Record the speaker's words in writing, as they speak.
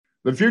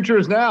The future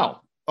is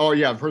now. Oh,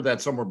 yeah, I've heard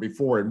that somewhere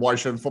before. In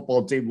Washington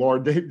football team,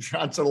 Laura Dave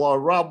Johnson, Laura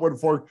Rob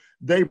Woodfork,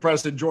 Dave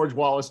Preston, George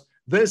Wallace.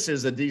 This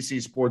is a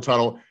DC Sports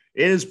Huddle.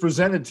 It is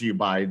presented to you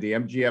by the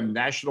MGM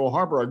National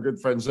Harbor, our good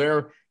friends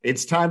there.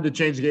 It's time to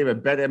change the game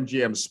at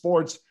BetMGM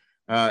Sports.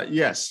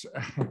 Yes,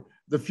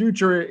 the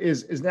future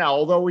is now,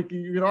 although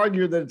you can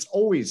argue that it's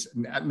always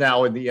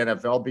now in the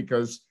NFL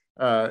because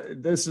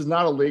this is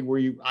not a league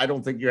where I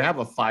don't think you have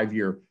a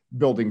 5-year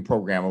building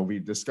program, and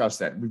we've discussed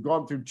that. We've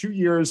gone through 2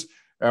 years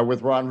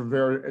with Ron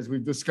Rivera, as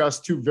we've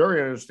discussed, 2 very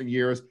interesting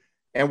years,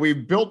 and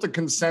we've built a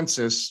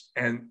consensus,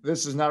 and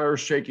this is not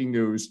earth-shaking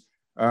news,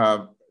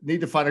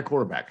 need to find a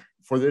quarterback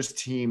for this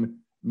team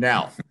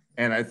now.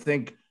 And I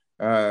think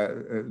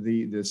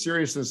the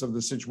seriousness of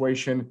the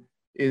situation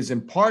is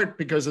in part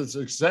because of the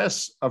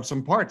success of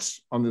some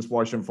parts on this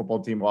Washington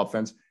football team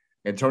offense.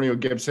 Antonio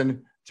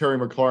Gibson, Terry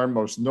McLaurin,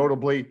 most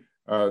notably.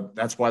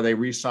 That's why they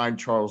re-signed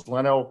Charles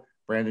Leno.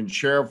 Brandon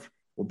Sheriff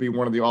will be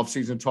one of the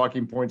offseason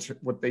talking points,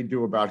 what they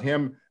do about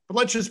him. But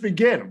let's just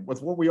begin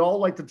with what we all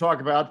like to talk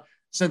about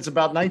since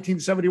about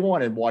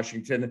 1971 in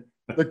Washington,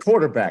 the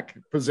quarterback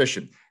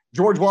position.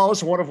 George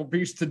Wallace, a wonderful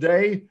piece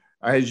today,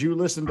 as you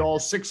listened to all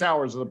 6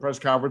 hours of the press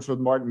conference with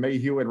Martin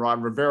Mayhew and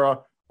Ron Rivera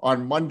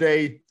on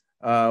Monday,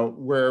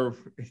 where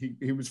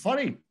he was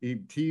funny. He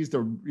teased,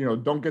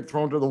 don't get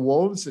thrown to the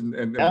wolves, and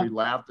we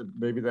laughed at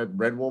maybe that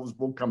Red Wolves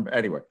will come.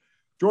 Anyway,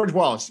 George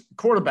Wallace,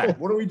 quarterback,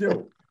 what do we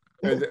do?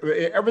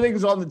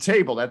 Everything's on the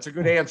table. That's a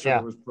good answer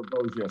that was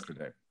proposed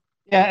yesterday.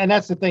 Yeah, and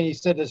that's the thing. He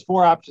said there's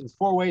 4 options,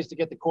 4 ways to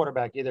get the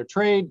quarterback, either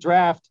trade,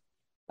 draft,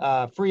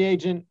 free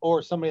agent,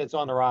 or somebody that's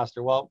on the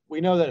roster. Well,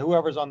 we know that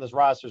whoever's on this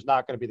roster is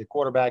not going to be the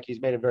quarterback.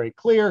 He's made it very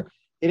clear.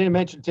 He didn't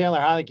mention Taylor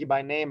Heinicke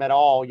by name at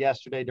all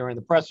yesterday during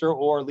the presser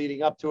or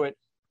leading up to it.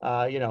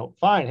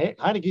 Fine. Hey,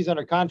 Heineke's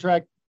under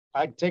contract.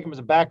 I'd take him as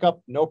a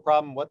backup. No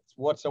problem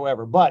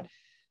whatsoever. But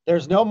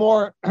there's no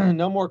more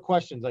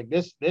questions. Like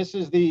this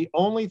is the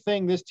only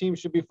thing this team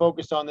should be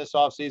focused on this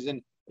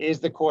offseason is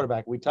the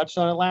quarterback. We touched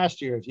on it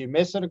last year. If you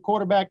miss at a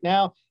quarterback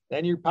now,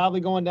 then you're probably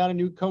going down a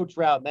new coach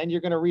route. And then you're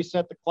going to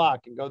reset the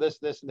clock and go this,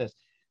 and this.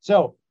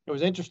 So it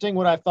was interesting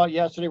what I thought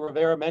yesterday.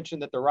 Rivera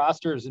mentioned that the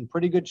roster is in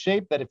pretty good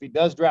shape, that if he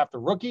does draft a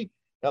rookie,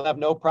 he'll have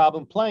no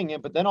problem playing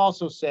him. But then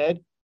also said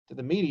to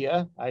the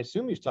media, I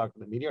assume he's talking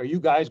to the media, are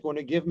you guys going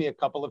to give me a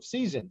couple of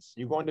seasons?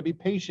 You're going to be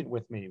patient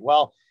with me?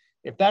 Well,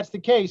 if that's the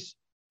case,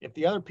 if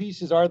the other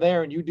pieces are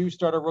there and you do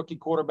start a rookie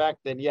quarterback,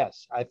 then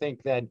yes, I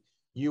think that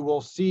you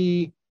will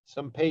see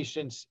some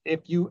patience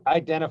if you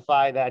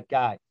identify that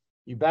guy.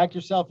 You back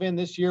yourself in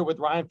this year with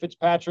Ryan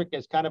Fitzpatrick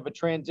as kind of a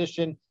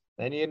transition,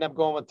 then you end up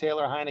going with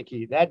Taylor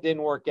Heinicke. That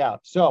didn't work out.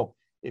 So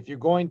if you're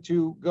going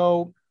to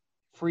go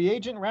free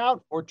agent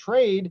route or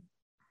trade,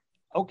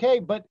 okay,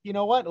 but you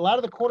know what? A lot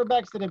of the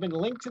quarterbacks that have been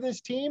linked to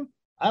this team,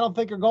 I don't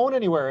think are going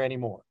anywhere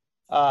anymore.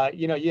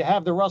 You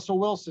have the Russell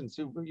Wilsons,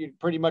 who you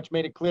pretty much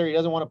made it clear he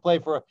doesn't want to play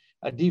for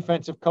a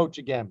defensive coach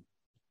again.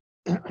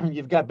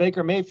 You've got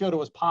Baker Mayfield, who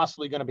was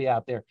possibly going to be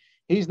out there.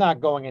 He's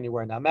not going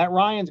anywhere now. Matt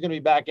Ryan's going to be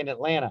back in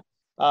Atlanta.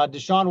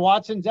 Deshaun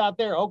Watson's out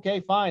there. Okay,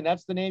 fine.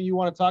 That's the name you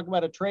want to talk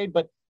about, a trade,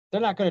 but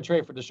they're not going to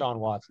trade for Deshaun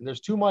Watson. There's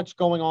too much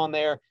going on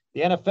there.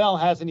 The NFL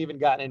hasn't even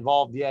gotten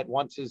involved yet.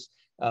 Once his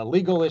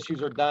legal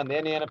issues are done,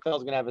 then the NFL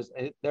is going to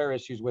have their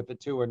issues with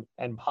it too,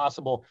 and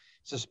possible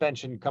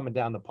suspension coming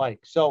down the pike.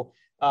 So,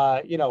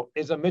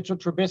 is a Mitchell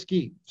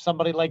Trubisky,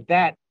 somebody like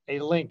that, a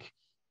link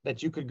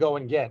that you could go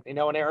and get? And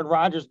Aaron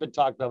Rodgers has been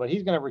talked about, but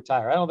he's going to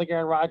retire. I don't think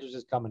Aaron Rodgers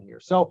is coming here.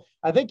 So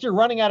I think you're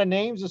running out of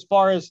names as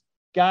far as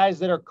guys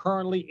that are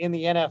currently in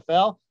the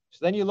NFL.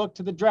 So then you look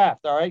to the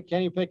draft. All right,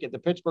 Kenny Pickett, the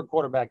Pittsburgh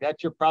quarterback.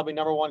 That's your probably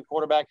number 1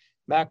 quarterback.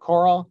 Matt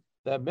Corral,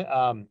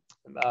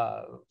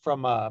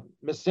 from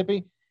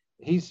Mississippi.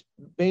 He's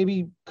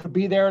maybe could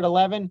be there at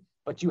 11,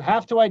 but you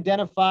have to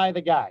identify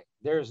the guy.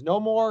 There's no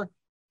more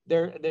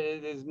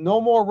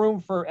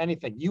room for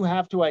anything. You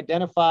have to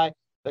identify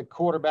the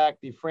quarterback,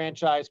 the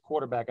franchise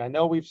quarterback. I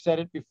know we've said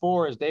it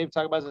before, as Dave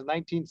talked about, since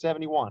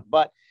 1971,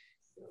 but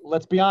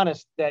let's be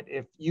honest that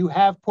if you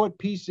have put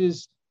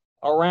pieces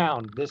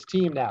around this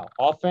team now,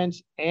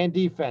 offense and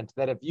defense,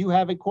 that if you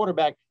have a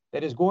quarterback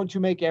that is going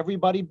to make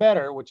everybody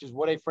better, which is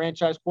what a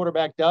franchise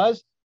quarterback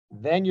does,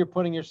 then you're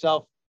putting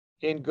yourself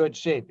in good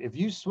shape. If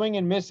you swing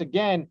and miss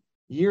again,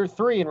 year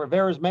 3, and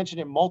Rivera's mentioned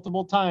it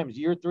multiple times,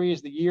 year 3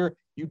 is the year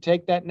you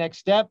take that next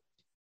step,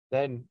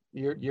 then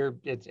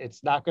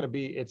it's not going to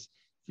be, it's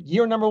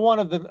year number 1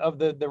 of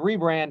the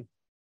rebrand,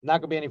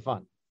 not going to be any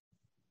fun.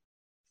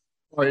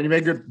 Well, and you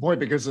make a good point,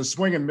 because the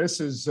swing and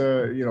misses,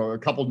 a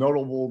couple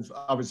notables,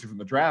 obviously from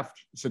the draft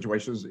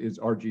situations, is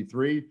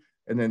RG3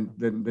 and then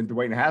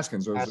Dwayne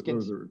Haskins.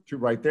 Those are 2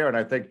 right there. And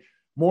I think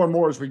more and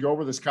more as we go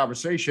over this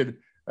conversation,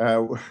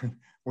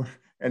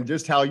 and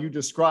just how you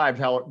described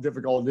how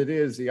difficult it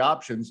is, the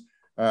options,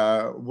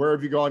 where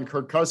have you gone?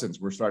 Kirk Cousins,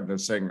 we're starting to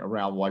sing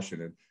around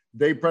Washington.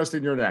 Dave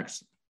Preston, you're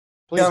next.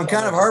 Yeah, I'm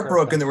kind of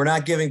heartbroken that we're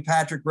not giving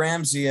Patrick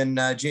Ramsey and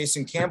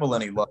Jason Campbell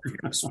any love here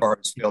as far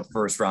as field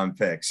first-round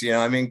picks.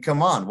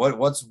 Come on,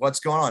 what's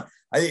going on?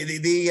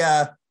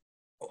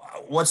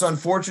 What's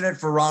unfortunate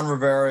for Ron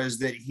Rivera is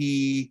that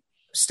he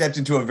stepped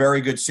into a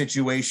very good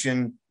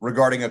situation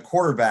regarding a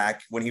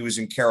quarterback when he was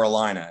in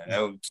Carolina.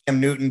 Cam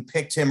Newton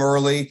picked him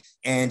early,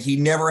 and he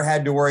never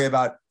had to worry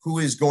about who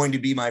is going to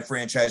be my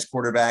franchise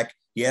quarterback.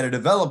 He had to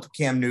develop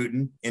Cam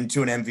Newton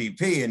into an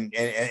MVP,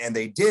 and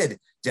they did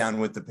down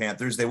with the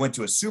Panthers. They went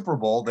to a Super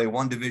Bowl. They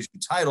won division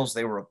titles.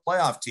 They were a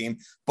playoff team,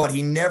 but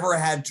he never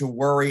had to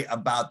worry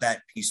about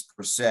that piece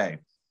per se.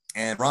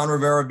 And Ron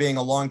Rivera, being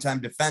a longtime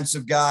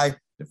defensive guy,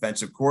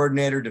 defensive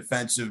coordinator,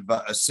 defensive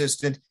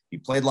assistant, he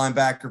played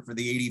linebacker for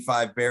the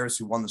 '85 Bears,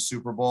 who won the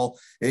Super Bowl.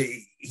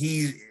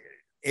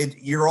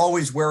 You're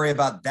always wary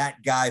about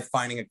that guy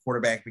finding a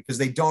quarterback because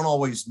they don't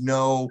always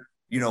know,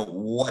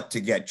 what to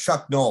get.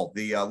 Chuck Noll,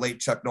 the late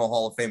Chuck Noll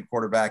Hall of Fame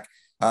quarterback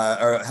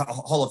or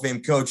Hall of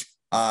Fame coach,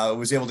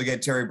 was able to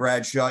get Terry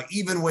Bradshaw.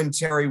 Even when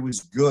Terry was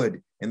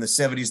good in the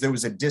 70s, there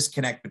was a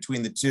disconnect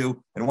between the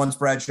two. And once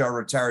Bradshaw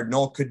retired,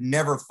 Noll could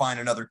never find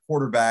another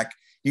quarterback.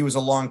 He was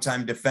a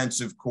longtime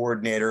defensive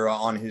coordinator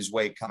on his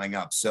way coming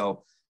up.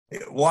 So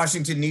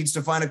Washington needs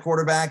to find a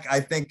quarterback.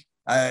 I think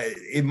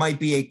it might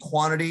be a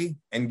quantity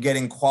and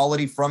getting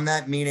quality from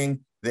that, meaning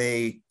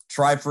they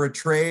try for a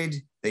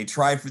trade. They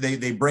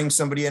bring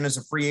somebody in as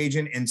a free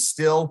agent, and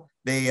still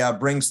they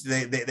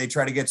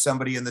try to get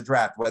somebody in the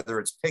draft, whether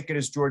it's Pickett,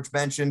 as George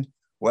mentioned,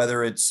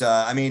 whether it's,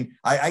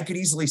 I could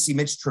easily see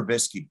Mitch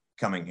Trubisky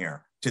coming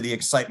here to the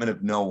excitement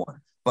of no one,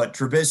 but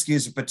Trubisky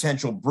is a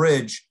potential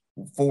bridge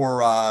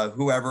for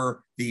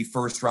whoever the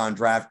first round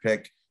draft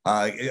pick.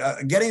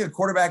 Getting a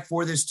quarterback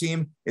for this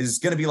team is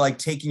going to be like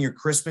taking your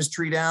Christmas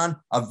tree down.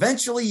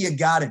 Eventually you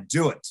got to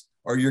do it,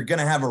 or you're going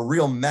to have a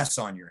real mess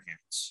on your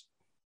hands.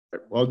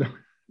 Well,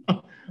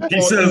 he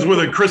says with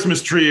a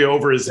Christmas tree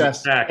over his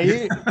back.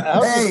 Hey,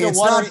 it's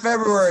not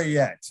February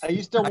yet. Are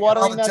you still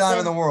watering that time thing?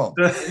 In the world.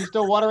 Are you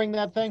still watering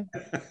that thing?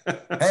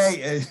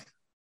 Hey,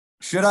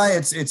 should I?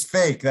 It's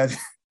fake. That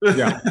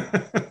yeah.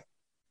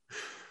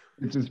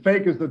 It's as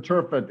fake as the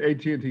turf at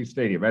AT&T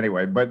Stadium,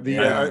 anyway. But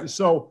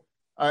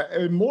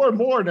and more and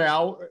more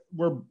now,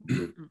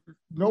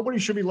 nobody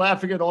should be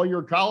laughing at all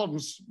your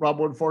columns, Rob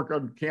Woodfork,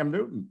 on Cam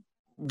Newton.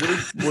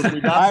 Would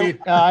we not be?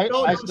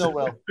 I still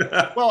will.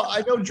 Well,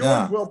 I know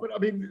George will, but I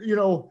mean,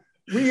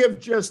 we have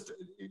just,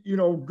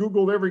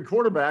 Googled every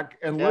quarterback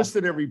and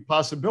listed every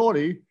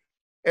possibility,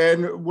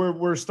 and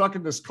we're stuck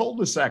in this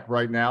cul-de-sac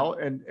right now.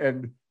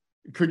 And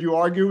could you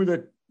argue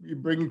that you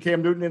bringing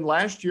Cam Newton in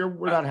last year,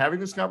 we're not having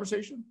this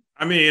conversation?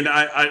 I mean,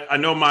 I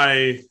know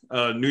my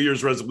New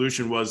Year's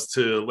resolution was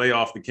to lay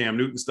off the Cam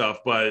Newton stuff,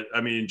 but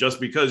I mean, just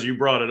because you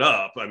brought it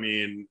up, I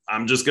mean,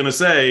 I'm just going to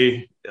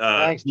say,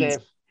 thanks, Dave.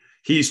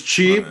 He's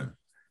cheap,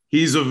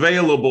 he's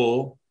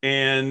available,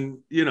 and,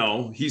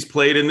 he's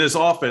played in this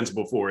offense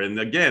before. And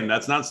again,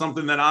 that's not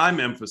something that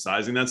I'm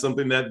emphasizing. That's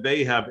something that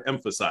they have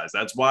emphasized.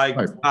 That's why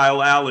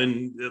Kyle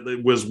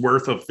Allen was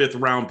worth a 5th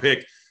round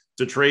pick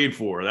to trade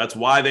for. That's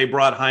why they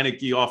brought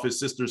Heineke off his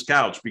sister's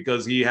couch,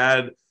 because he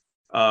had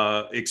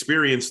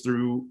experience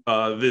through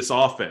this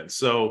offense.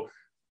 So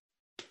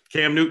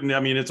Cam Newton, I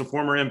mean, it's a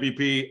former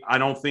MVP. I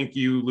don't think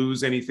you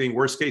lose anything.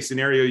 Worst case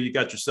scenario, you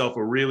got yourself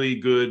a really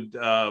good,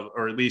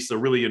 or at least a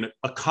really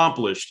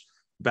accomplished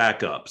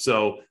backup.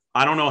 So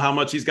I don't know how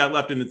much he's got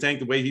left in the tank.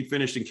 The way he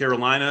finished in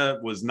Carolina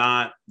was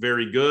not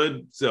very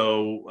good.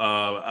 So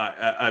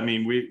I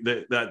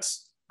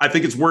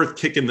think it's worth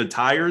kicking the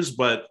tires,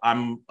 but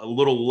I'm a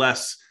little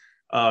less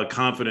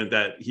confident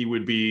that he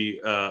would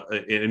be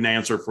an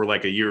answer for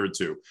like a year or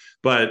two.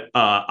 But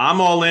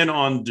I'm all in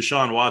on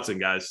Deshaun Watson,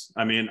 guys.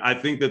 I mean, I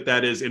think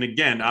that is, and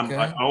again,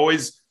 I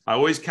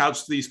always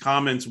couch these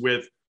comments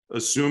with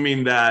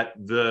assuming that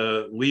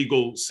the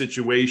legal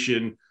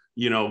situation,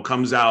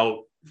 comes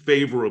out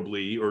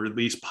favorably or at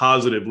least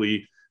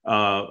positively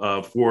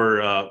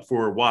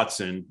for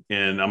Watson.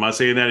 And I'm not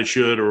saying that it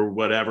should or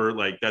whatever,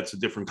 like that's a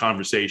different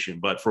conversation,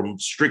 but from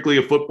strictly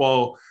a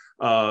football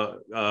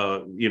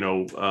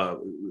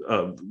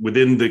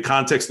within the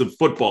context of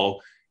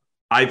football,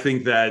 I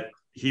think that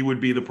he would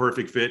be the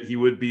perfect fit. He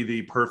would be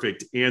the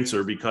perfect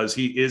answer because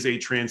he is a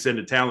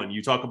transcendent talent.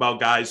 You talk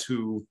about guys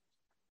who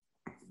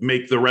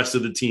make the rest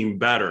of the team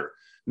better.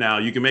 Now,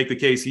 you can make the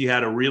case he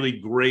had a really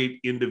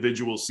great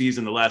individual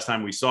season the last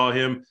time we saw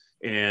him,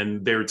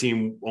 and their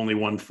team only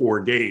won 4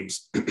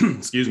 games.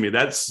 Excuse me.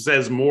 That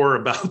says more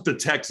about the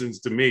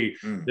Texans to me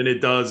than it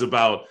does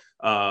about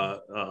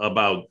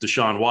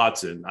Deshaun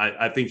Watson.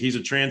 I think he's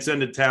a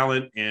transcendent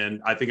talent.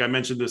 And I think I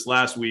mentioned this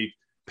last week,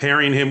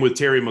 pairing him with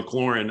Terry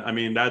McLaurin. I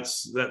mean,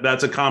 that's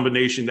a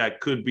combination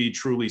that could be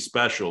truly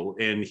special.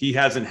 And he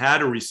hasn't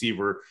had a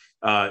receiver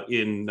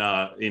in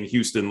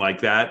Houston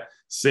like that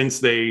since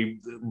they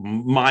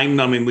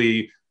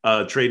mind-numbingly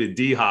traded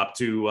D-Hop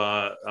to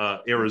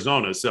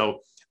Arizona.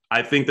 So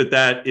I think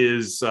that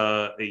is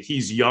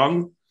he's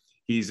young.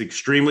 He's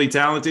extremely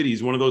talented.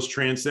 He's one of those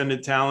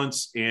transcendent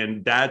talents,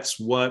 and that's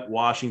what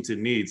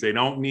Washington needs. They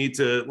don't need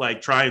to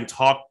try and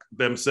talk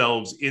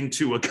themselves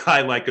into a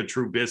guy like a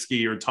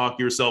Trubisky or talk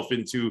yourself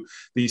into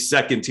these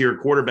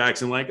second-tier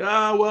quarterbacks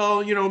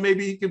and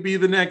maybe he could be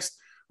the next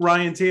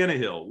Ryan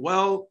Tannehill.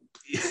 Well,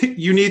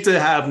 you need to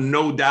have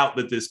no doubt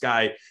that this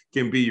guy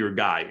can be your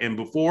guy. And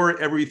before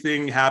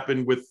everything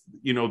happened with,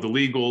 the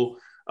legal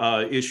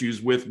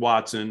issues with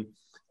Watson,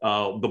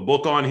 the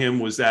book on him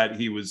was that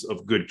he was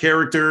of good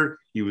character.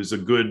 He was a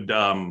good,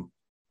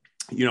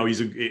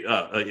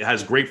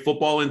 has great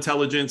football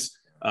intelligence.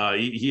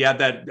 He had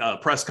that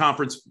press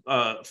conference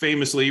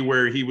famously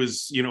where he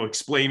was,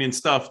 explaining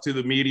stuff to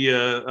the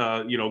media,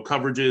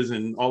 coverages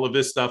and all of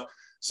this stuff.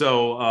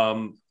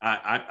 So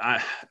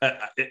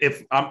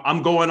if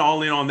I'm going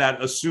all in on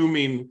that,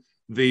 assuming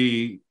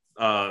the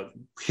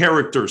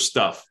character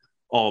stuff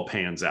all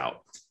pans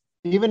out.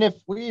 Even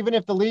if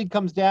the league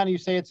comes down, you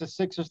say it's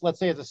let's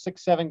say it's a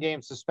 6-7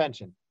 game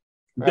suspension.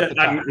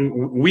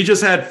 We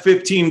just had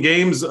 15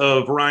 games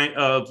of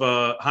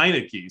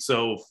Heineke,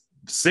 so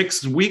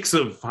 6 weeks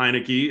of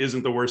Heineke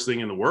isn't the worst thing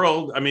in the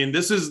world. I mean,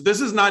 this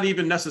is not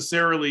even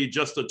necessarily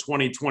just a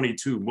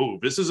 2022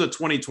 move. This is a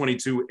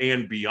 2022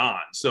 and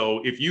beyond.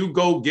 So if you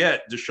go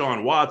get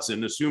Deshaun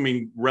Watson,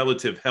 assuming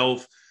relative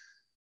health,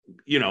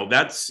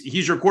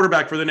 he's your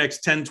quarterback for the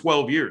next 10,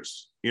 12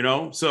 years,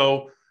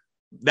 so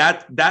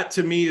that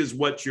to me is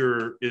what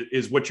you're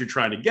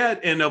trying to get.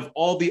 And of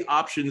all the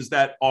options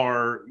that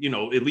are,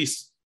 at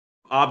least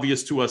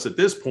obvious to us at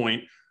this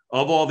point,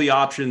 of all the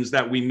options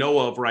that we know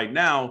of right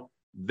now,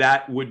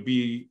 that would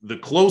be the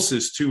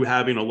closest to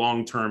having a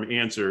long-term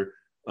answer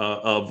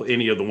of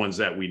any of the ones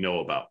that we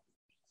know about.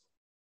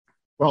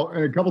 Well,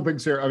 and a couple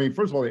things here. I mean,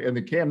 first of all, in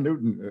the Cam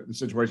Newton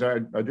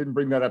situation, I didn't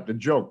bring that up to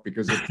joke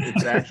because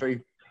it's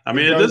actually. I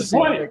mean, at this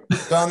point,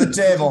 it's on the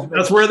table.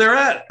 That's where they're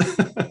at.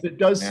 It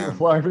does. Yeah.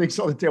 Well, everything's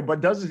on the table, but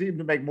does it seem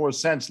to make more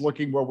sense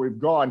looking where we've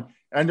gone?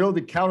 And I know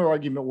the counter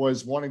argument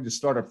was wanting to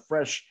start a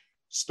fresh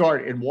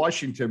start in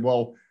Washington.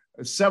 Well,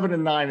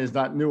 7-9 is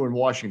not new in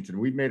Washington.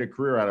 We've made a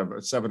career out of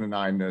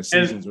 7-9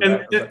 seasons.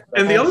 And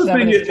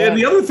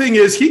the other thing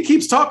is he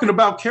keeps talking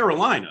about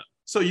Carolina.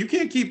 So you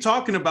can't keep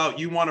talking about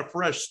you want a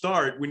fresh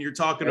start when you're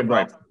talking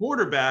about the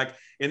quarterback,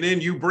 and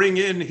then you bring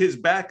in his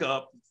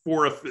backup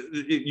for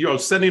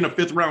sending a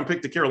 5th round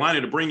pick to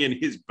Carolina to bring in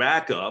his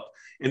backup.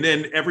 And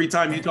then every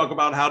time you talk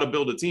about how to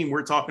build a team,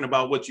 we're talking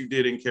about what you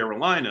did in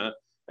Carolina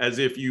as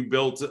if you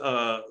built,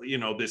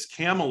 this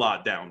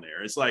Camelot down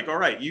there. It's like, all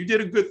right, you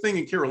did a good thing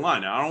in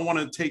Carolina. I don't want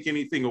to take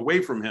anything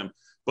away from him,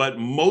 but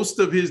most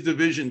of his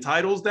division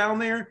titles down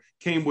there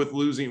came with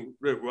losing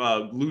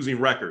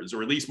records,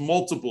 or at least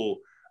multiple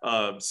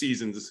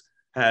seasons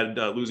had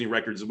losing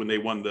records when they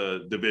won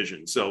the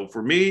division. So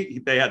for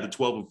me, they had the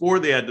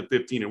 12-4, they had the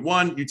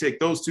 15-1. You take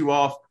those two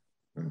off,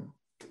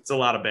 it's a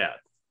lot of bad.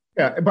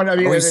 Yeah, but I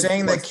mean, are we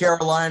saying that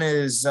Carolina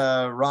is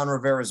Ron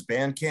Rivera's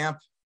band camp?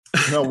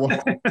 No, no.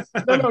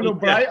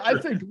 But I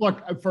think,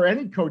 look, for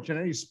any coach in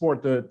any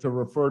sport to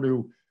refer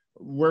to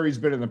where he's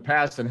been in the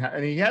past,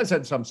 and he has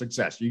had some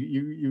success. So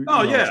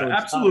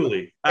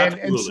absolutely.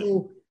 And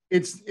so he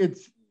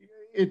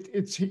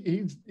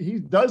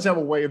does have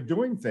a way of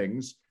doing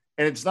things,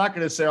 and it's not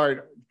going to say, all right,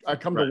 I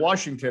come to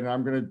Washington and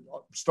I'm going to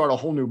start a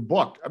whole new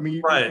book. I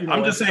mean,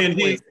 I'm just saying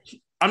he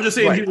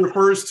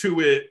refers to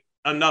it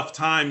enough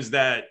times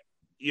that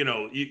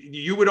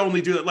you would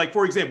only do that. Like,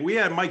 for example, we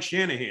had Mike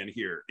Shanahan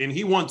here and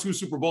he won 2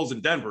 Super Bowls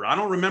in Denver. I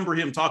don't remember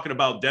him talking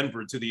about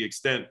Denver to the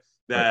extent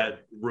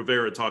that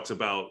Rivera talks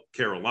about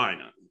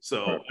Carolina.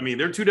 So, I mean,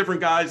 they're 2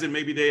 different guys and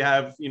maybe they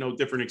have,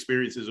 different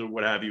experiences or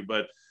what have you,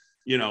 but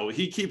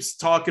he keeps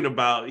talking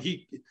about,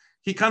 he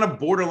kind of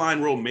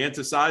borderline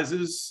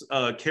romanticizes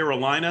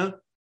Carolina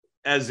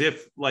as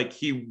if like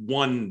he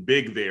won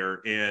big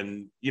there,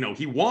 and,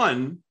 he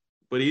won,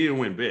 but he didn't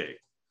win big.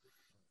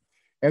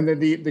 And then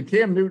the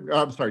Cam Newton,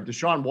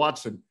 Deshaun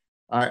Watson,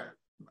 I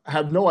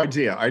have no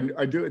idea.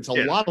 I do. It's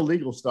a lot of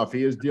legal stuff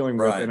he is dealing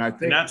with. And I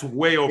think that's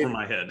way over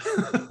my head.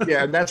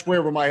 Yeah. And that's way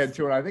over my head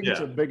too. And I think it's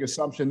a big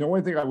assumption. The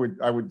only thing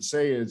I would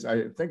say is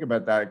I think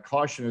about that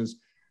caution is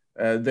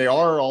they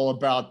are all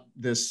about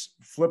this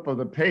flip of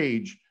the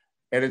page,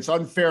 and it's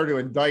unfair to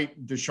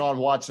indict Deshaun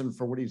Watson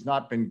for what he's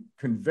not been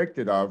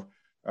convicted of.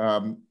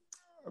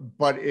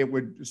 But it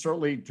would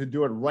certainly, to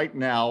do it right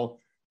now,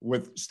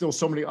 with still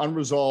so many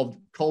unresolved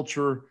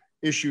culture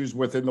issues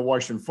within the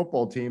Washington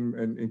football team,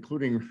 and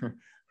including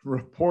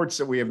reports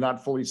that we have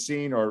not fully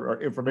seen or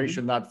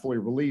information not fully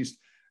released.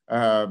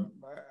 I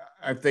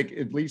think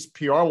at least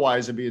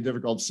PR-wise, it'd be a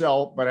difficult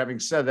sell. But having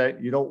said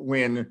that, you don't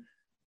win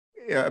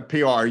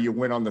PR, you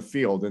win on the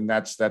field. And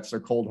that's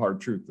the cold,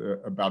 hard truth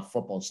about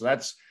football. So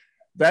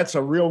that's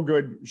a real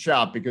good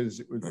shout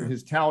because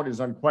his talent is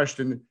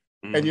unquestioned.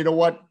 And you know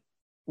what?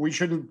 We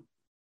shouldn't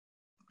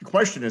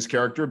question his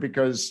character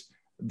because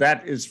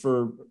that is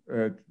for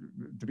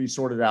to be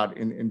sorted out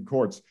in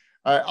courts.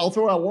 I'll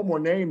throw out one more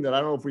name that I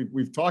don't know if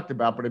we've talked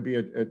about, but it'd be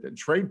a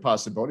trade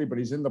possibility. But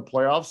he's in the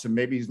playoffs, and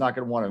maybe he's not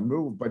going to want to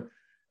move. But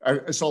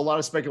I saw a lot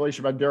of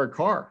speculation about Derek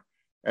Carr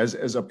as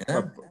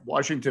a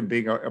Washington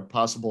being a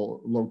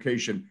possible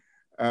location,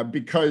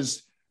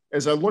 because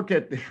as I look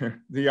at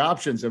the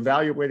options,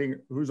 evaluating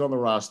who's on the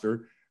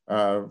roster,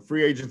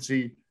 free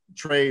agency,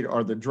 trade,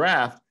 or the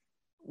draft.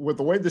 With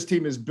the way this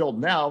team is built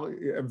now,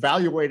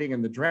 evaluating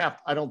in the draft,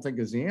 I don't think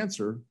is the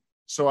answer.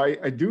 So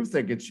I do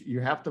think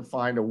you have to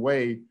find a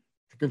way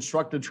to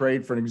construct a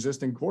trade for an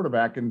existing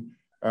quarterback. And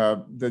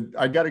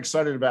I got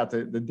excited about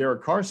the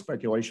Derek Carr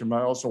speculation, but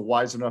I'm also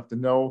wise enough to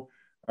know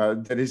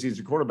that as he's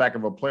a quarterback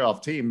of a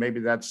playoff team, maybe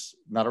that's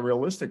not a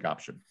realistic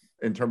option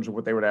in terms of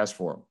what they would ask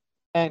for him.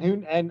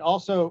 And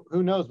also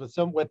who knows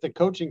with the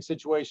coaching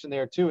situation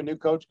there too, a new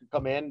coach could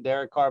come in.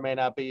 Derek Carr may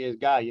not be his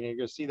guy. You know, you're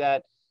going to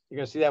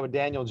see that with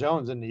Daniel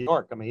Jones in New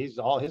York. I mean,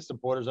 all his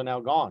supporters are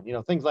now gone. You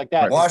know, things like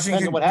that.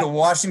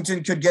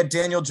 Washington could get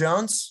Daniel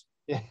Jones.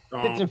 Yeah,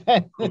 don't do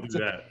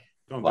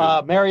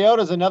that.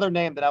 Mariota's another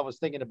name that I was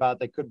thinking about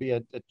that could be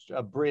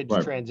a bridge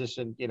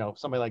transition. You know,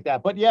 somebody like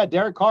that. But yeah,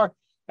 Derek Carr,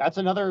 that's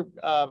another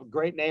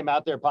great name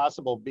out there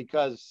possible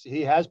because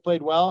he has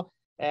played well.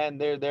 And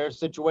their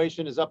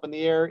situation is up in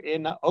the air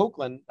in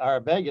Oakland or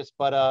Vegas,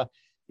 but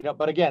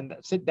again,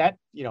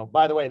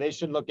 by the way, they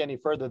shouldn't look any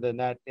further than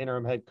that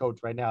interim head coach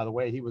right now. The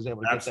way he was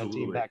able to get that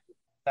team back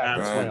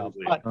to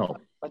the playoffs.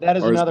 But that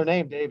is another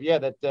name, Dave. Yeah,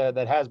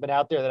 that has been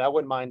out there that I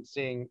wouldn't mind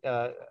seeing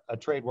a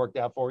trade worked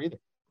out for either.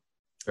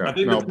 Yeah. I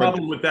think the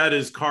problem with that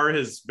is Carr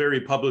has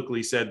very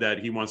publicly said that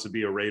he wants to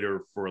be a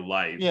Raider for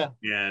life. Yeah.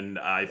 And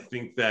I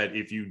think that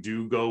if you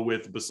do go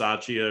with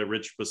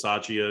Rich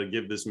Bisaccia,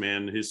 give this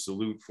man his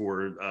salute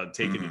for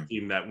taking a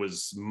team that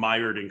was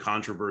mired in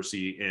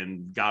controversy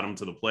and got him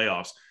to the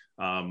playoffs.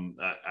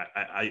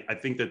 I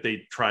think that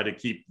they try to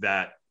keep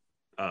that,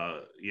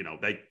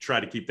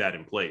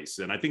 in place.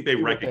 And I think they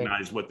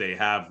recognize what they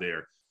have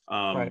there.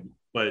 Right.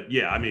 But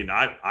yeah, I mean,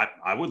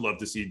 I would love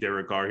to see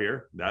Derek Carr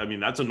here. I mean,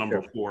 that's a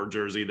number 4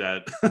 jersey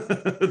that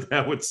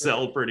that would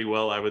sell pretty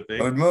well, I would think.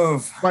 It would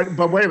move.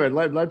 But wait a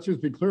minute, let's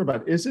just be clear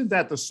about it. Isn't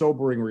that the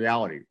sobering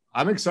reality?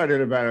 I'm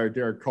excited about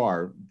Derek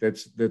Carr.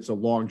 That's a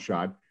long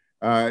shot.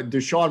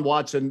 Deshaun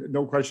Watson,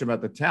 no question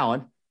about the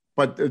talent,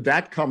 but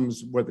that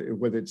comes with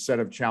its set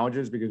of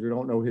challenges because we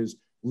don't know his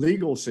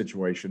legal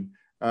situation.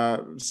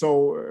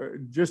 So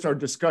just our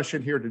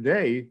discussion here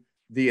today,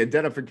 the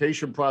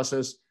identification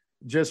process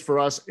just for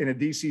us in a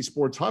DC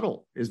sports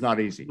huddle is not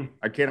easy.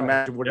 I can't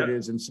imagine what it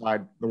is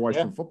inside the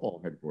Washington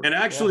football headquarters. And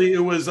actually it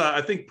was,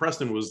 I think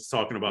Preston was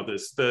talking about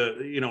this,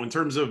 in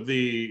terms of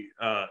the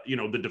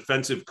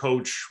defensive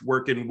coach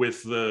working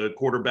with the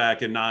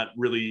quarterback and not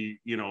really,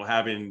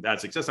 having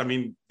that success. I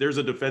mean, there's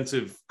a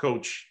defensive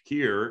coach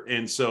here.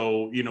 And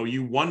so,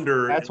 you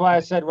wonder. That's why I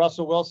said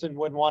Russell Wilson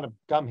wouldn't want to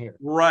come here.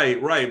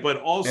 Right.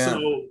 But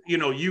also,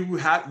 you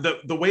have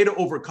the way to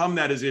overcome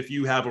that is if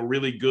you have a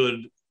really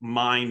good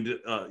mind,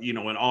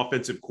 an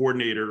offensive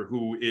coordinator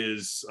who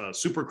is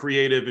super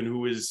creative and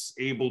who is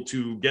able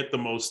to get the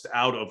most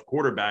out of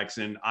quarterbacks.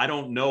 And I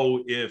don't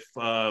know if,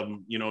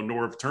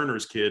 Norv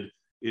Turner's kid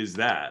is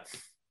that.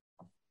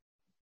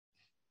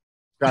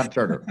 Scott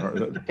Turner.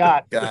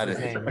 Got it.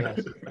 Name,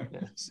 yes.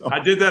 So, I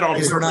did that on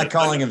purpose. We're not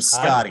calling him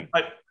Scotty.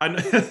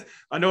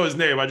 I know his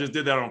name. I just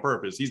did that on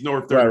purpose. He's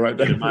Norv Turner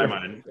in my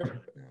mind.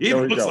 He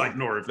even looks like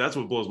Norv. That's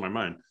what blows my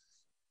mind.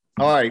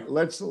 All right,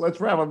 let's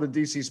wrap up the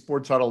DC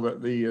Sports Huddle.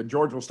 The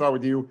George, we'll start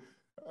with you.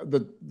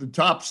 The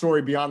top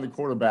story beyond the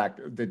quarterback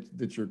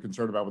that you're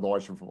concerned about with the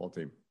Washington football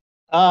team.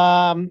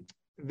 A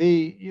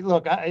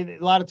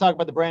lot of talk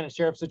about the Brandon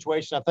Sheriff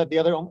situation. I thought the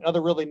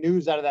other really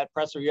news out of that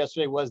presser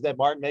yesterday was that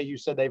Martin Mayhew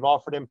said they've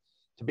offered him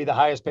to be the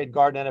highest paid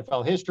guard in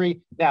NFL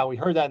history. Now, we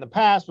heard that in the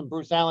past when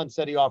Bruce Allen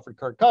said he offered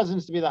Kirk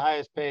Cousins to be the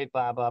highest paid,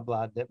 blah, blah,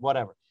 blah,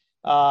 whatever.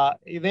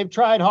 They've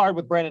tried hard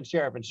with Brandon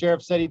Sheriff, and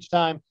Sheriff said each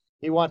time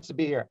he wants to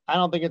be here. I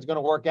don't think it's going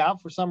to work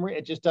out for some reason.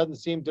 It just doesn't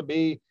seem to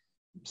be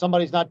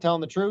somebody's not telling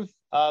the truth.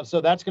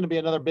 So that's going to be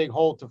another big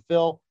hole to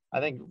fill. I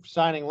think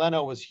signing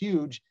Leno was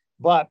huge,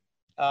 but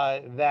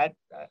I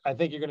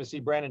think you're going to see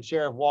Brandon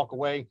Sheriff walk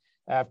away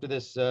after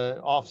this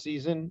off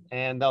season,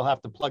 and they'll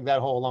have to plug that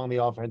hole along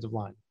the offensive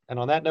line. And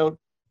on that note,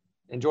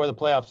 enjoy the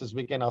playoffs this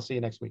weekend. I'll see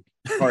you next week.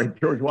 All right,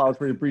 George Wallace,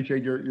 we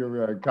appreciate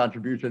your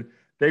contribution.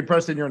 Dave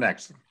Preston, you're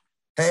next.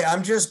 Hey,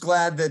 I'm just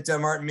glad that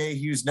Martin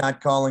Mayhew's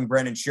not calling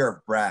Brandon Sheriff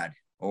Brad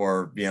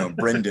or,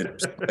 Brendan or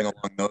something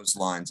along those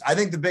lines. I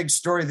think the big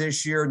story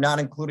this year, not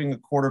including a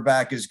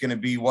quarterback, is going to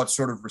be what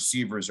sort of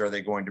receivers are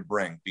they going to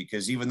bring?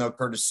 Because even though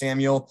Curtis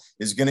Samuel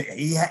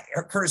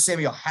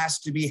has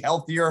to be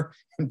healthier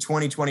in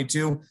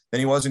 2022 than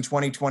he was in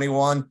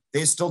 2021,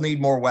 they still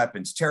need more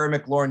weapons. Terry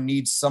McLaurin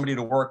needs somebody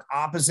to work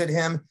opposite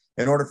him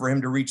in order for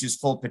him to reach his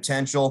full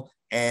potential.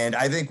 And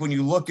I think when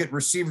you look at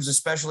receivers,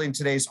 especially in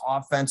today's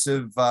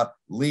offensive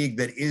league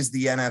that is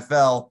the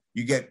NFL,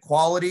 you get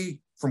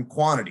quality from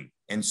quantity.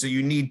 And so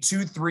you need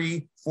 2,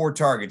 3, 4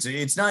 targets.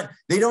 It's not,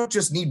 they don't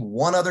just need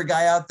one other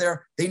guy out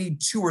there. They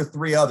need 2 or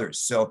 3 others.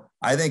 So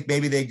I think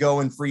maybe they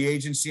go in free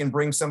agency and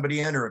bring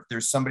somebody in, or if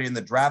there's somebody in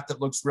the draft that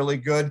looks really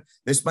good,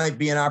 this might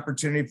be an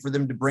opportunity for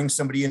them to bring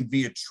somebody in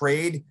via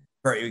trade,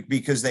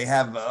 because they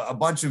have a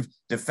bunch of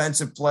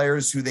defensive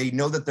players who they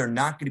know that they're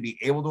not going to be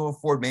able to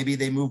afford. Maybe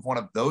they move one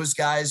of those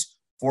guys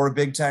for a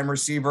big time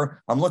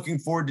receiver. I'm looking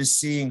forward to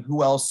seeing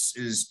who else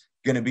is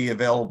going to be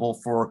available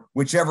for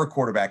whichever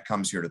quarterback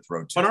comes here to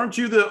throw to. But aren't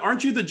you the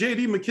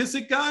JD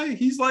McKissick guy?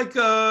 He's like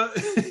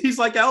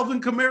Alvin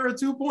Kamara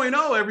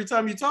 2.0 every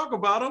time you talk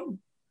about him.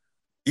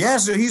 Yeah,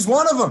 so he's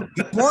one of them.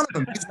 He's one of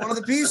them. He's one of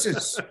the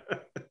pieces.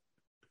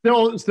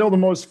 Still the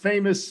most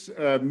famous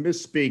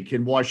misspeak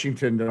in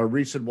Washington,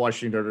 recent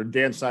Washington, or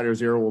Dan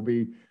Snyder's era will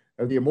be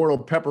the immortal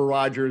Pepper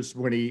Rogers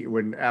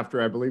when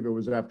after, I believe it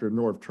was after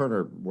Norv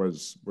Turner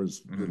was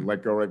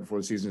let go right before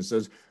the season,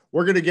 says,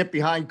 "We're going to get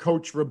behind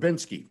Coach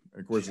Rabinski."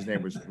 Of course, his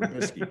name was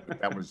Rabinski.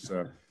 That was,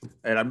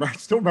 and I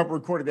still remember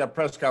recording that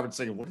press conference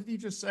saying, "What did he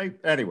just say?"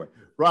 Anyway,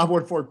 Rob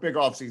Woodfork, big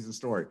offseason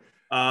story.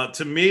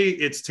 To me,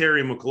 it's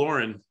Terry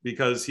McLaurin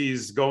because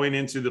he's going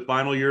into the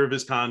final year of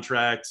his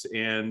contract,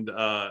 and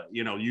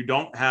you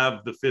don't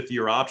have the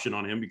 5th-year option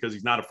on him because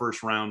he's not a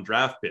first-round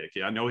draft pick.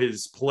 I know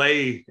his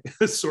play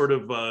sort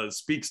of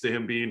speaks to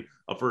him being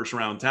a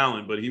first-round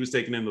talent, but he was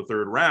taken in the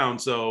 3rd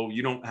round, so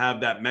you don't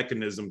have that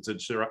mechanism to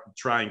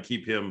try and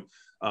keep him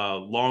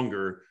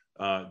longer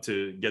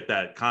to get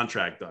that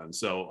contract done.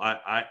 So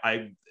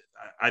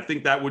I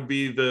think that would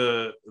be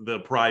the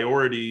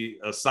priority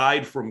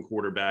aside from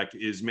quarterback,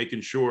 is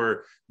making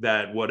sure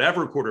that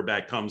whatever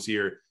quarterback comes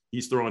here,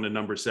 he's throwing a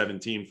number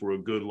 17 for a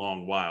good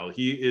long while.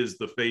 He is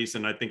the face,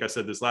 and I think I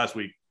said this last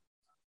week,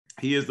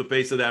 he is the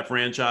face of that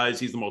franchise.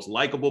 He's the most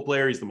likable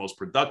player. He's the most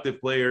productive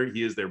player.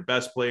 He is their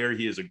best player.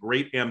 He is a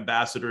great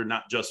ambassador,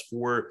 not just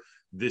for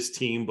this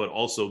team, but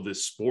also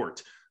this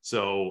sport.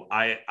 So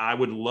I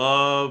would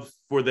love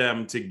for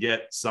them to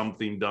get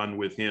something done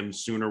with him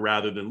sooner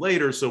rather than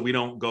later, so we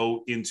don't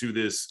go into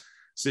this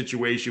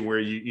situation where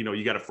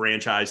you got to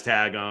franchise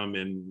tag him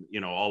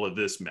and all of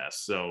this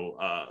mess. So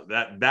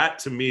that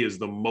to me is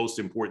the most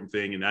important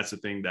thing, and that's the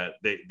thing that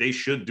they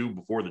should do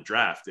before the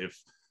draft if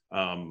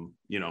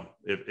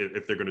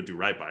they're going to do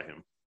right by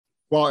him.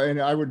 Well, and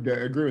I would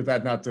agree with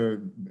that, not to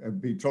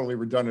be totally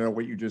redundant on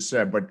what you just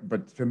said,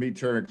 but to me,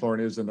 Terry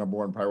McLaurin is the number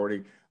one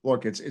priority.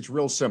 Look, it's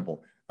real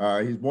simple.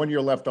 He's 1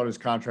 year left on his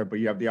contract, but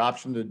you have the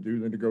option to do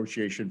the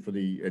negotiation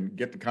and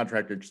get the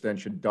contract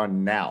extension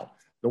done now.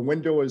 The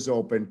window is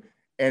open,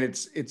 and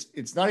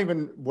it's not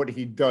even what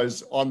he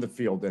does on the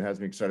field that has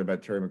me excited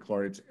about Terry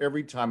McLaurin. It's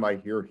every time I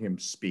hear him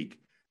speak.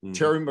 Mm-hmm.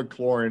 Terry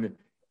McLaurin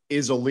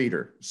is a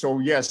leader. So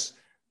yes,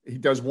 he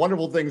does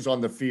wonderful things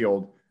on the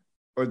field,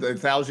 or the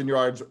 1,000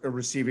 yards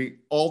receiving,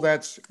 all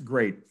that's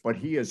great, but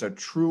he is a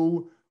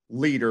true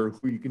leader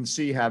who you can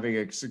see having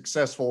a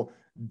successful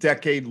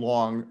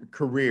decade-long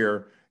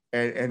career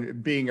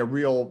and being a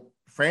real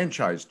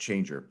franchise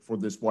changer for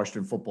this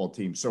Washington football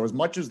team. So as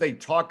much as they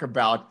talk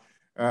about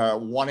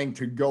wanting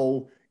to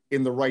go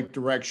in the right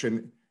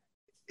direction,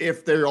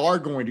 if they are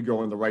going to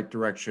go in the right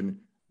direction,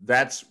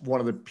 that's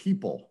one of the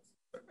people,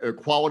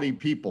 quality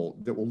people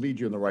that will lead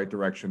you in the right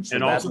direction. So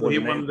and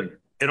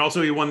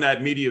also he won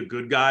that Media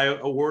Good Guy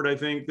award, I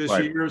think, this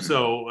year.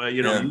 So,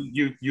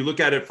 you look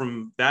at it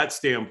from that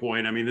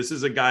standpoint. I mean, this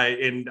is a guy,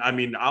 and I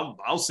mean,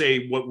 I'll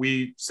say what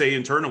we say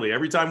internally.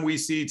 Every time we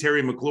see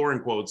Terry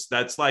McLaurin quotes,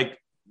 that's like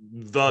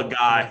the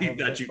guy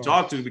that you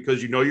talk to,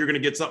 because you're going to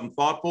get something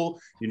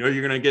thoughtful. You're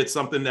going to get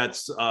something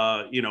that's,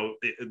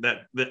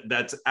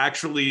 that's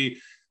actually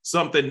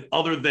something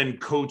other than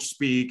coach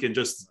speak and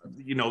just,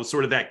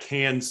 sort of that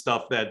canned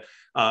stuff that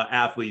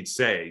athletes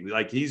say.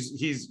 Like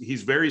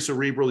he's very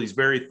cerebral, he's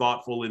very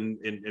thoughtful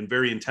and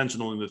very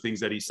intentional in the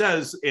things that he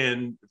says.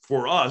 And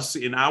for us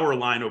in our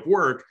line of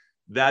work,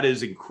 that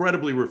is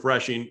incredibly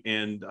refreshing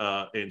and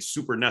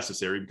super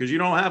necessary, because you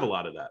don't have a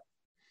lot of that.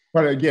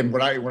 But again,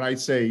 when I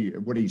say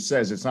what he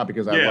says, it's not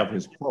because I love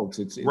his quotes.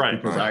 It's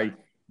because I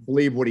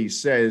believe what he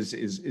says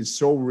is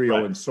so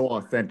real and so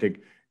authentic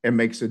and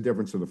makes a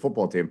difference to the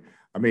football team.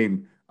 I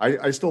mean,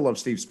 I still love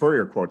Steve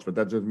Spurrier quotes, but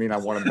that doesn't mean I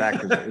want him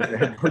back as a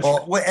head coach.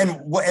 Well, and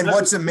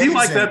what's amazing, he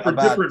like that for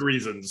different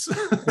reasons.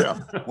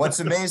 What's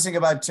amazing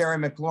about Terry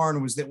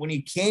McLaurin was that when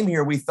he came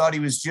here, we thought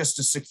he was just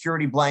a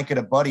security blanket,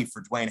 a buddy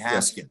for Dwayne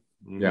Haskins.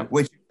 Yeah.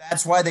 Which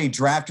that's why they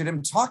drafted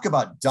him. Talk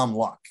about dumb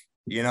luck.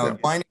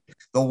 Finding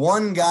the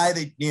one guy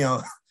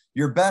that,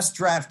 your best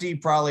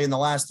draftee probably in the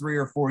last 3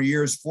 or 4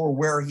 years for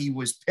where he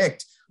was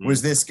picked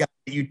was this guy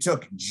that you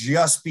took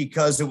just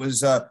because it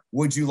was,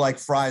 would you like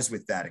fries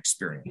with that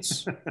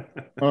experience?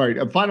 All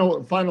right.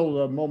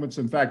 Final moments.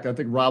 In fact, I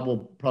think Rob will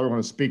probably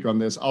want to speak on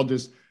this. I'll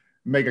just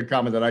make a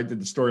comment that I did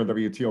the story on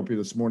WTOP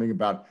this morning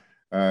about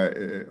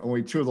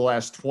only 2 of the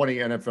last 20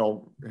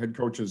 NFL head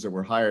coaches that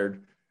were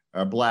hired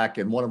black,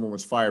 and one of them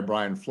was fired,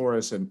 Brian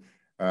Flores. And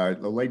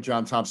the late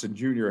John Thompson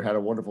Jr. had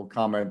a wonderful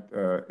comment.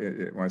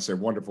 When I say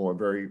wonderful, a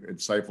very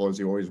insightful, as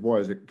he always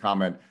was, a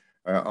comment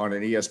on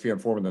an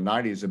ESPN forum in the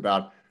 90s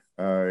about,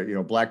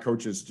 black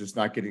coaches just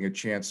not getting a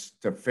chance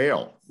to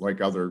fail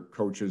like other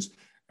coaches,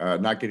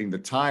 not getting the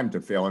time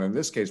to fail. And in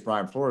this case,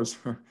 Brian Flores,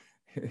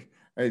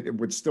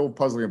 what's still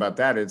puzzling about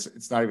that,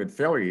 it's not even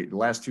failure. The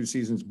last 2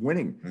 seasons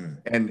winning.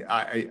 And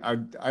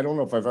I don't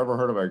know if I've ever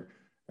heard of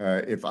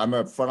if I'm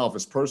a front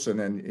office person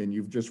and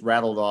you've just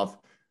rattled off,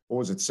 what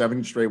was it,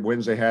 7 straight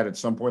wins they had at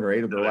some point, or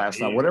 8 of their last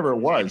 9, whatever it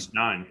was.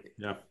 9,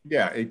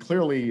 yeah.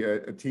 Clearly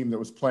a team that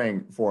was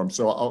playing for them.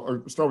 So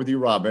I'll start with you,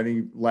 Rob.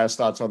 Any last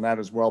thoughts on that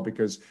as well?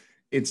 Because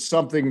it's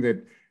something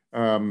that,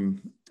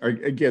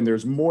 again,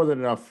 there's more than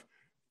enough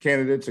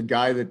candidates, a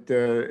guy that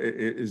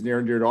is near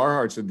and dear to our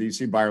hearts in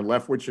DC. Byron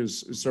Leftwich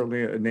is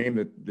certainly a name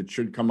that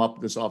should come up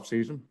this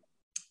offseason.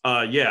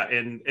 Yeah,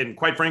 and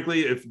quite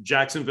frankly, if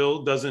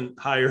Jacksonville doesn't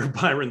hire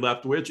Byron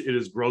Leftwich, it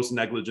is gross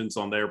negligence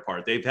on their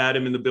part. They've had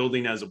him in the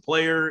building as a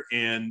player,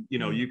 and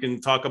you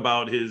can talk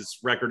about his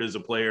record as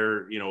a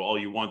player, all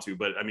you want to,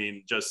 but I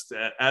mean, just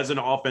as an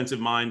offensive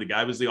mind, the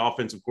guy was the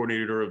offensive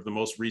coordinator of the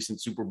most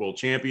recent Super Bowl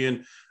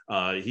champion.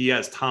 He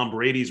has Tom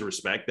Brady's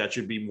respect. That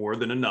should be more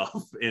than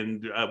enough,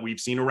 and we've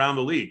seen around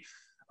the league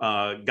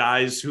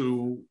guys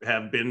who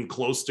have been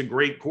close to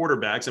great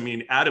quarterbacks. I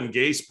mean, Adam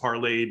Gase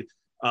parlayed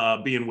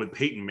being with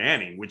Peyton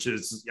Manning, which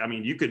is, I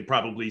mean, you could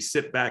probably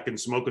sit back and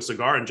smoke a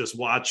cigar and just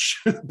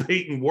watch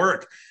Peyton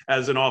work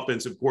as an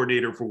offensive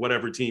coordinator for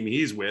whatever team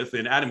he's with.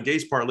 And Adam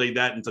Gase parlayed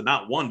that into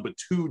not one, but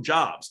two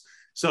jobs.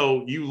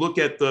 So you look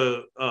at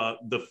the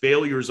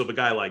failures of a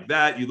guy like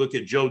that. You look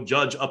at Joe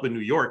Judge up in New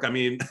York. I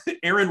mean,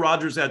 Aaron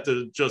Rodgers had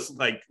to just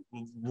like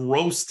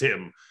roast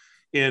him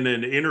in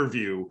an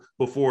interview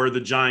before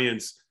the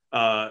Giants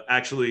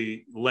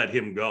actually let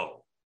him go.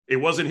 It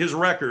wasn't his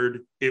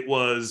record. It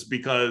was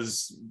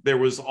because there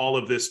was all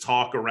of this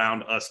talk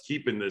around us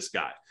keeping this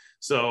guy.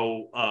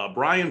 So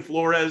Brian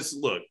Flores,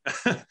 look,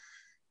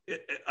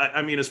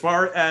 I mean, as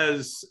far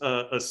as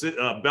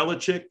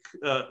Belichick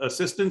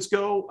assistants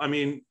go, I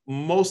mean,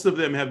 most of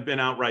them have been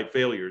outright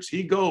failures.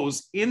 He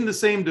goes in the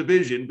same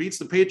division, beats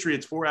the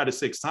Patriots 4 out of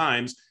 6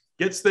 times,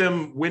 gets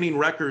them winning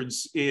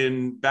records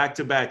in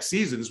back-to-back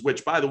seasons,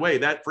 which, by the way,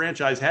 that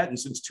franchise hadn't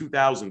since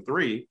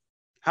 2003.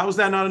 How is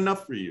that not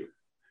enough for you?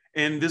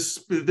 And this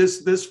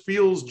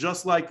feels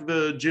just like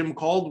the Jim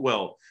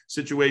Caldwell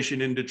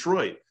situation in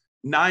Detroit.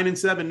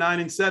 9-7,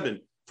 9-7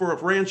 for a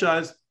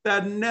franchise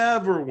that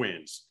never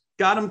wins.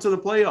 Got them to the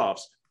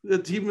playoffs. The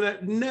team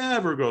that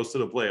never goes to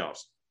the playoffs.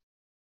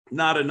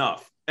 Not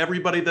enough.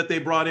 Everybody that they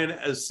brought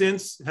in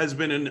since has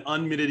been an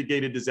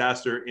unmitigated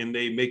disaster, and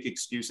they make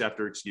excuse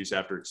after excuse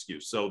after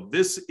excuse. So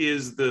this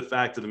is the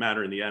fact of the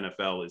matter in the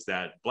NFL, is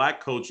that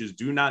black coaches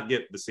do not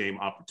get the same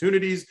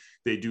opportunities.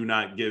 They do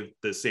not give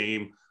the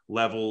same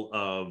level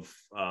of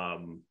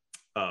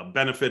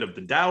benefit of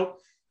the doubt.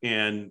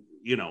 And,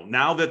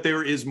 now that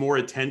there is more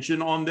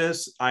attention on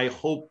this, I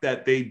hope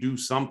that they do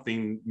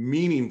something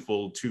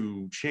meaningful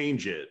to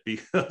change it,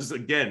 because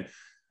again,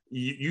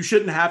 you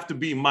shouldn't have to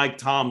be Mike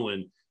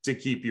Tomlin to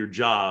keep your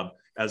job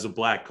as a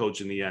black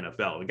coach in the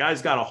NFL. The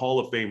guy's got a Hall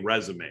of Fame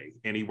resume,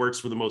 and he works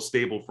for the most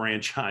stable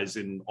franchise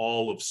in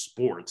all of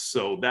sports.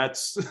 So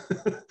that's,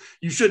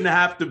 you shouldn't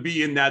have to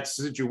be in that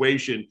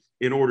situation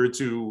in order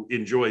to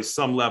enjoy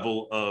some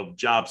level of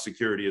job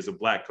security as a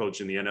black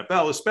coach in the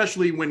NFL,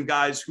 especially when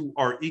guys who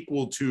are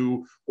equal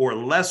to or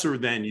lesser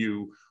than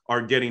you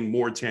are getting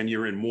more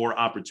tenure and more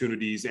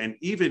opportunities. And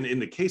even in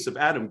the case of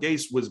Adam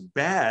Gase, was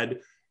bad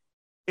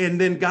and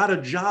then got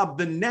a job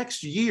the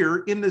next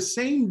year in the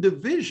same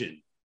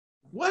division.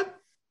 What?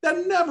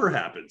 That never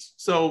happens.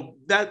 So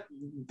that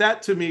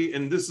to me,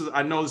 and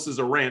I know this is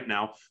a rant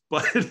now,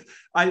 but the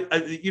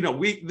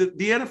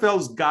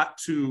NFL's got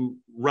to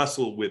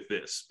wrestle with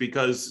this,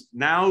 because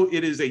now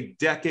it is a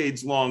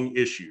decades-long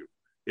issue.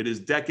 It is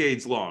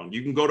decades long.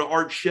 You can go to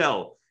Art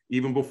Shell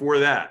even before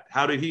that.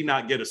 How did he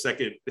not get a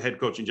second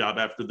head coaching job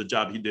after the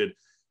job he did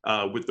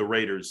with the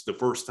Raiders the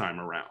first time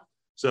around?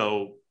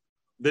 So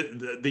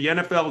the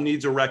NFL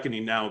needs a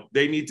reckoning now.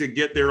 They need to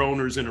get their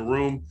owners in a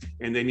room,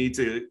 and they need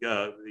to,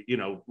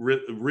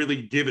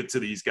 really give it to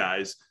these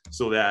guys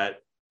so that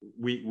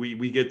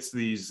we get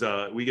these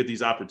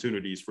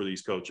opportunities for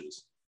these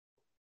coaches.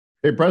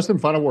 Hey, Preston,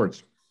 final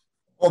words.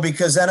 Well,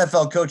 because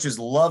NFL coaches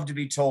love to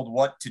be told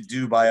what to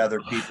do by other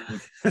people.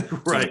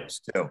 Right.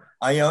 Too.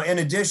 In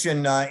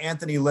addition,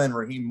 Anthony Lynn,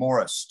 Raheem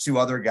Morris, 2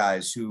 other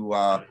guys who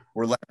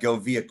were let go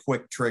via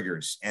quick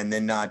triggers and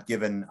then not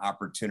given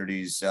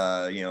opportunities.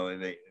 After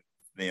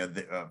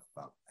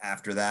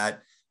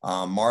that,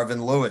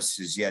 Marvin Lewis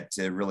is yet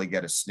to really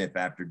get a sniff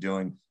after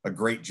doing a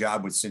great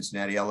job with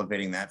Cincinnati,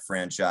 elevating that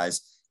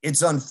franchise.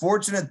 It's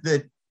unfortunate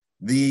that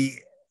the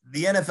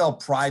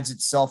NFL prides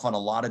itself on a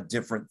lot of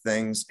different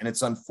things. And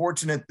it's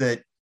unfortunate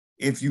that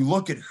if you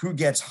look at who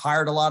gets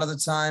hired a lot of the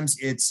times,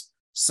 it's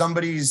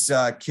somebody's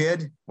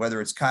kid,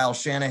 whether it's Kyle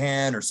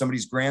Shanahan or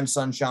somebody's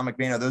grandson, Sean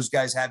McVay. Those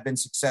guys have been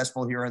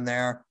successful here and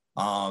there.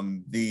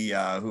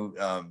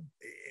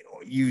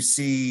 You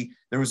see,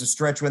 there was a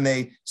stretch when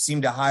they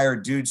seemed to hire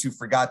dudes who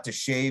forgot to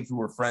shave, who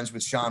were friends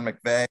with Sean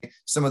McVay.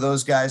 Some of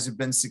those guys have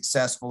been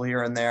successful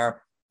here and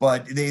there,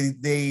 but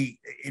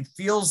it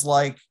feels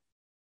like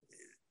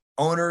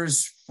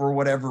owners, for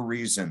whatever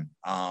reason,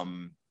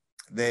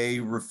 they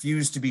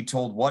refuse to be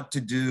told what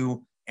to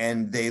do,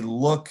 and they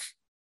look,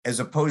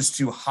 as opposed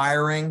to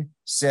hiring,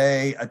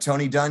 say, a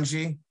Tony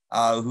Dungy,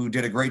 who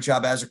did a great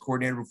job as a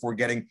coordinator before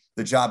getting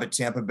the job at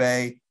Tampa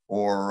Bay,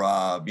 or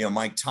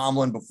Mike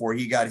Tomlin before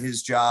he got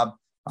his job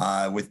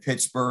with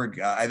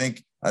Pittsburgh. I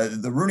think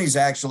the Rooneys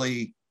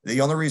actually,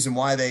 the only reason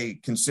why they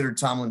considered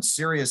Tomlin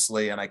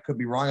seriously, and I could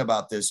be wrong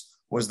about this,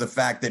 was the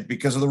fact that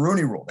because of the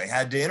Rooney Rule, they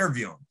had to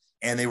interview him.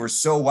 And they were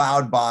so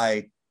wowed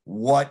by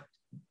what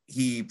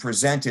he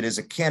presented as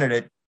a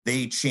candidate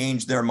they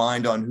changed their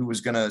mind on who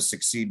was going to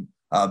succeed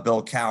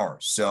Bill Cowher.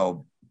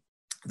 So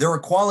there are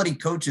quality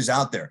coaches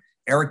out there.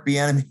 Eric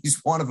Bieniemy is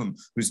one of them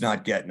who's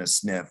not getting a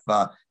sniff.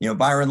 Byron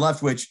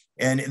Leftwich.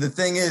 And the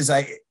thing is,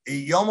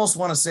 you almost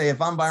want to say,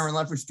 if I'm Byron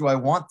Leftwich, do I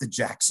want the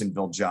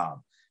Jacksonville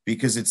job?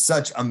 Because it's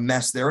such a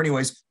mess there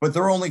anyways. But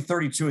there are only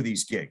 32 of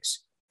these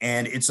gigs.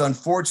 And it's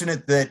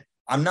unfortunate that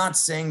I'm not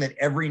saying that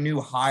every new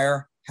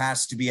hire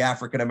has to be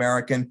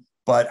African-American,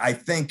 but I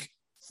think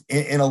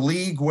in a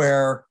league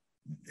where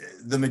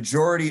the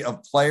majority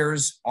of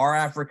players are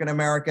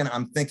African-American,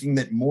 I'm thinking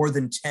that more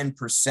than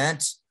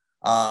 10%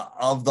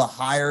 of the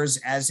hires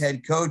as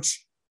head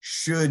coach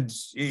should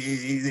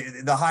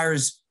the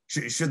hires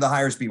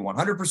be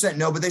 100%?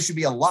 No, but they should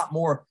be a lot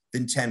more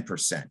than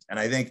 10%. And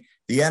I think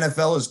the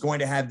NFL is going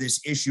to have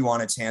this issue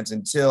on its hands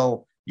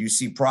until you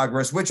see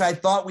progress, which I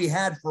thought we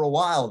had for a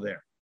while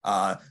there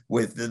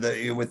with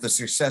the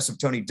success of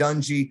Tony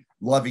Dungy,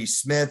 Lovie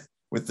Smith,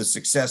 with the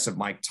success of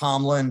Mike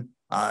Tomlin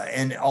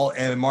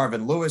and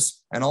Marvin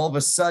Lewis. And all of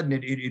a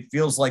sudden it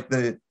feels like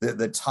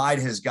the tide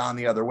has gone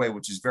the other way,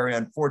 which is very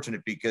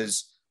unfortunate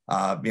because,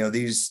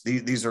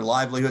 these are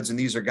livelihoods and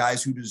these are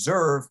guys who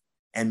deserve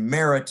and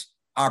merit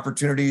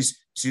opportunities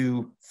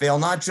to fail,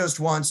 not just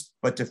once,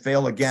 but to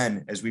fail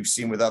again, as we've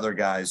seen with other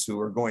guys who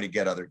are going to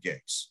get other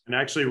gigs. And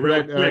actually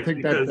real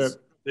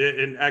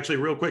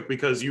quick,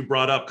 because you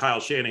brought up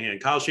Kyle Shanahan.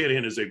 Kyle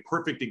Shanahan is a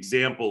perfect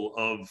example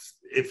of,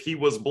 if he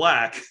was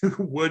black,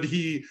 would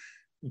he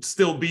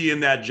still be in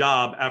that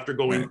job after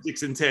going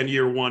 6-10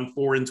 year one,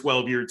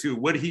 4-12 year two?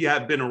 Would he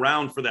have been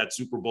around for that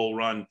Super Bowl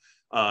run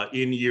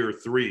in year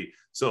three?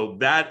 So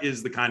that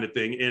is the kind of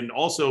thing. And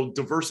also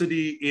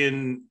diversity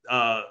in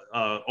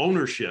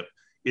ownership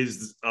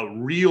is a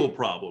real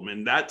problem.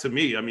 And that, to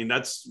me, I mean,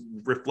 that's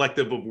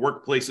reflective of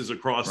workplaces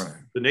across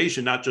the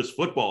nation, not just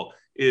football,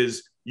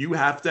 is you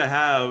have to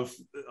have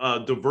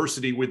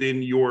diversity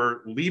within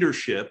your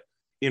leadership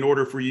in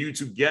order for you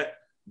to get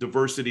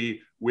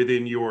diversity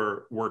within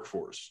your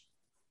workforce.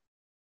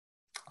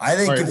 I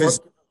think if it's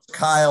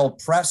Kyle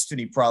Preston,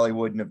 he probably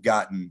wouldn't have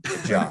gotten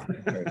the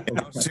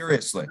job.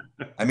 Seriously.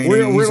 I mean,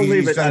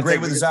 he's done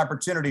great with his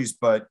opportunities,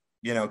 but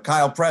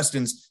Kyle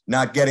Preston's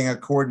not getting a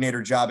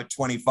coordinator job at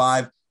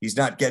 25. He's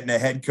not getting a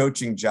head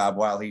coaching job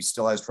while he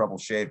still has trouble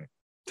shaving.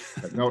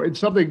 No, it's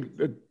something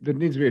that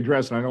needs to be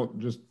addressed. And I don't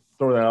just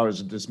throw that out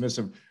as a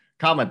dismissive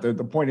comment. The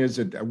point is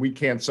that we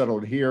can't settle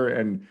it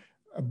here.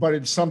 But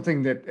it's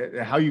something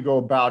that how you go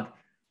about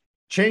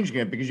changing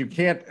it, because you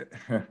can't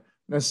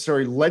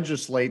necessarily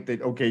legislate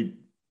that, okay,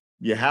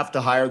 you have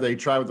to hire. They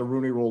try with the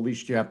Rooney Rule, at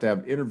least you have to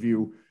have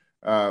interview.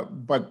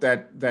 But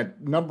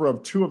that number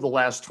of 2 of the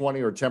last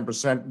 20 or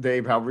 10%,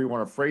 Dave, however you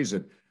want to phrase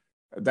it,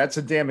 that's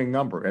a damning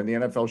number. And the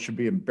NFL should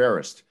be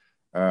embarrassed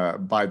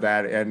by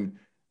that. And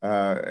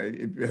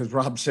as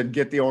Rob said,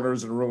 get the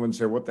owners in the room and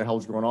say, what the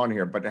hell's going on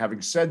here? But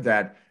having said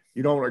that,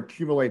 you don't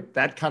accumulate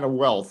that kind of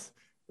wealth.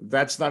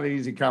 That's not an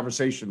easy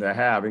conversation to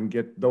have and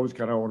get those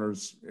kind of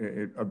owners.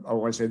 I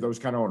want to say those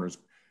kind of owners,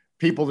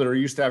 people that are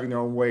used to having their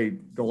own way,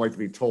 don't like to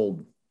be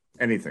told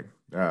anything.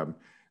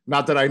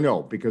 Not that I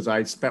know, because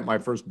I spent my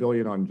first $1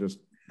 billion on just,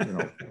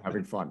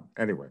 having fun.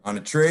 Anyway, on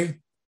a tree.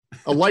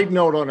 A light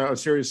note on a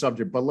serious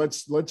subject, but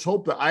let's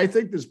hope that, I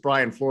think this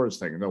Brian Flores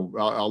thing,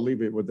 I'll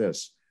leave it with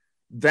this,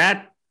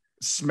 that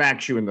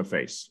smacks you in the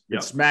face.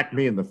 It smacked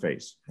me in the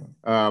face.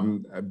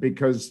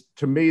 Because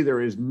to me, there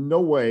is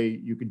no way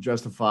you could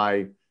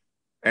justify,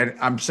 and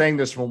I'm saying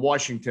this from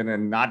Washington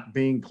and not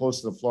being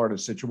close to the Florida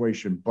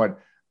situation,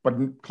 but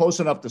close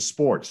enough to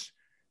sports.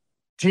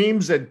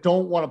 Teams that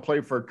don't want to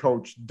play for a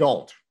coach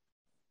don't.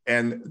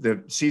 And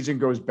the season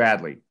goes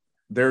badly.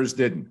 Theirs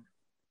didn't.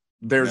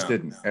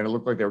 And it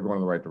looked like they were going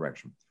in the right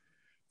direction.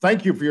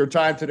 Thank you for your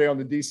time today on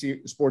the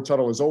DC Sports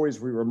Huddle. As always,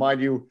 we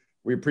remind you,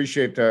 we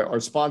appreciate our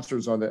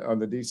sponsors on the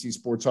DC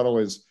Sports Huddle.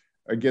 Is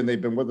again,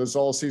 they've been with us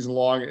all season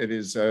long. It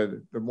is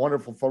the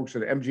wonderful folks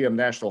at MGM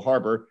National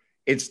Harbor.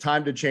 It's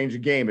time to change the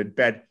game at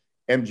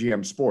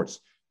BetMGM Sports.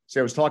 See,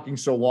 I was talking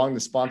so long,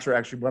 the sponsor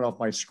actually went off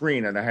my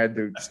screen and I had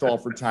to stall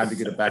for time to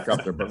get it back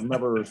up there. But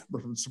remember,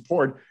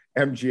 support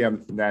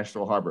MGM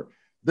National Harbor.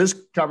 This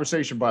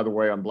conversation, by the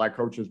way, on Black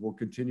coaches will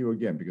continue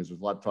again because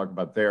there's a lot to talk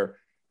about there.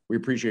 We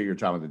appreciate your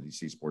time on the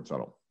DC Sports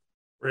Huddle.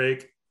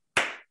 Break.